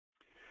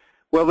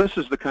Well, this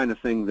is the kind of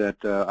thing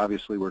that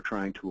obviously we're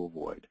trying to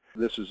avoid.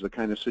 This is the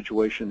kind of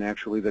situation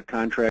actually that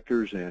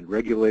contractors and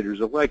regulators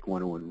alike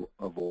want to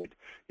avoid.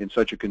 In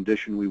such a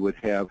condition, we would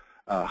have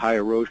high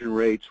erosion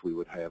rates, we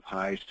would have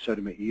high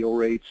sediment yield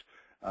rates,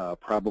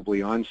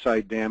 probably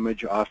on-site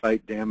damage,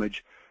 off-site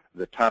damage,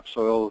 the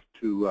topsoil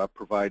to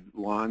provide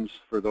lawns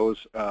for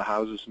those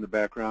houses in the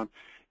background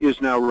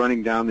is now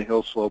running down the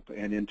hill slope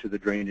and into the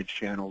drainage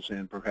channels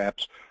and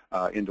perhaps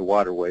into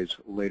waterways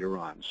later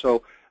on.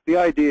 So the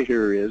idea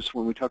here is,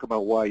 when we talk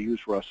about why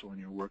use RUSLE in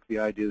your work, the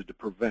idea is to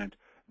prevent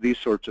these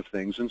sorts of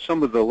things and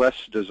some of the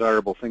less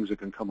desirable things that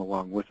can come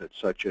along with it,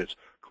 such as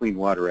Clean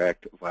Water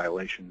Act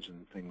violations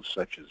and things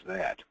such as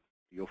that.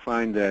 You'll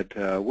find that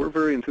we're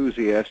very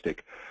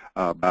enthusiastic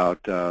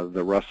about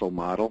the RUSLE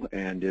model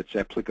and its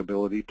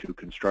applicability to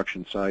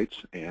construction sites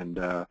and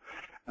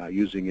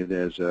using it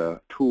as a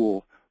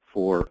tool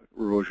for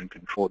erosion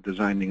control,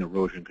 designing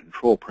erosion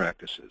control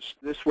practices.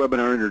 This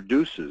webinar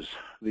introduces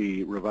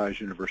the revised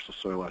Universal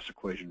Soil Loss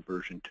Equation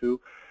version 2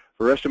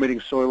 for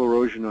estimating soil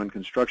erosion on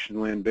construction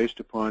land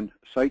based upon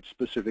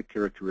site-specific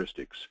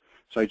characteristics.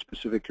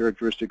 Site-specific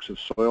characteristics of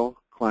soil,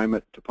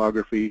 climate,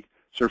 topography,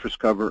 surface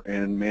cover,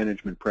 and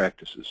management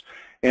practices.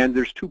 And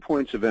there's 2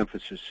 points of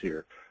emphasis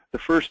here. The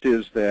first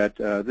is that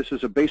this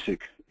is a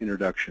basic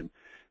introduction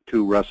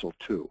to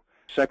RUSLE2.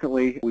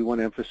 Secondly, we want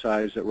to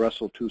emphasize that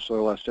RUSLE2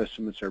 soil loss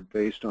estimates are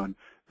based on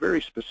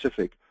very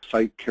specific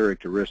site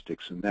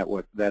characteristics, and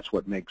that's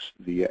what makes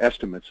the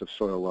estimates of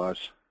soil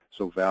loss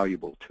so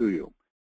valuable to you.